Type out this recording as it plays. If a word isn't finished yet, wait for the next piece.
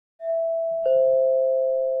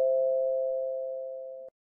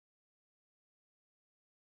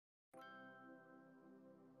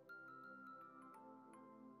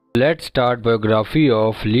Let's start biography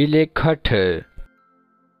of Lily Cutter.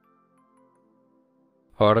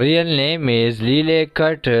 Her real name is Lily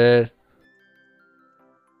Cutter.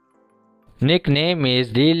 Nickname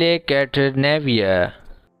is Lily Cutter Navia.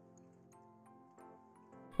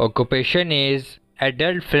 Occupation is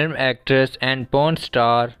adult film actress and porn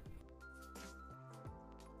star.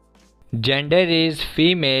 Gender is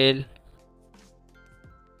female.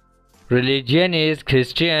 Religion is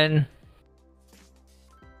Christian.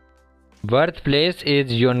 Birthplace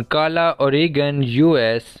is Yoncalla, Oregon,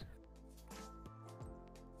 US.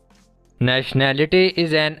 Nationality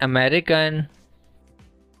is an American.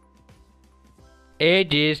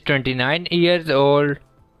 Age is 29 years old.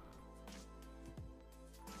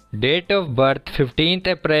 Date of birth 15th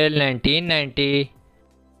April 1990.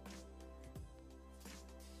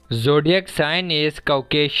 Zodiac sign is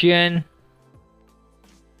Caucasian.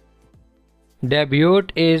 Debut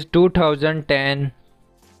is 2010.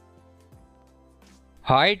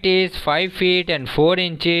 Height is 5 feet and 4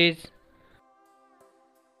 inches.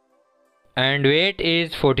 And weight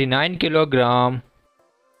is 49 kg.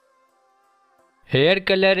 Hair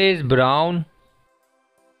color is brown.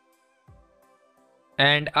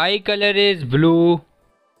 And eye color is blue.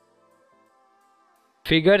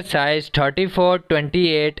 Figure size 34,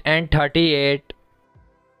 28 and 38.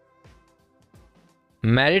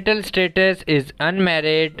 Marital status is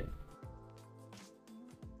unmarried.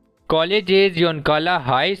 College is Yoncalla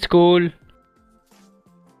High School.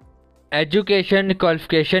 Education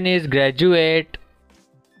qualification is graduate.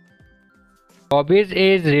 Hobbies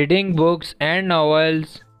is reading books and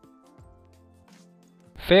novels.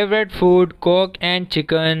 Favorite food Coke and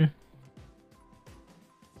chicken.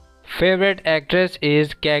 Favorite actress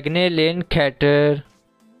is Cagney Lynn Carter.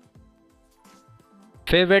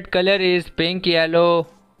 Favorite color is pink yellow.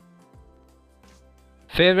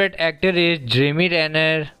 Favorite actor is Jeremy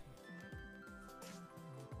Renner.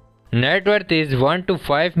 Net worth is 1 to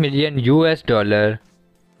 5 million US$.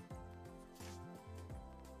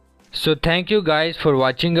 So thank you guys for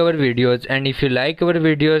watching our videos, and if you like our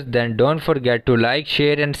videos then don't forget to like,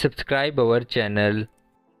 share and subscribe our channel.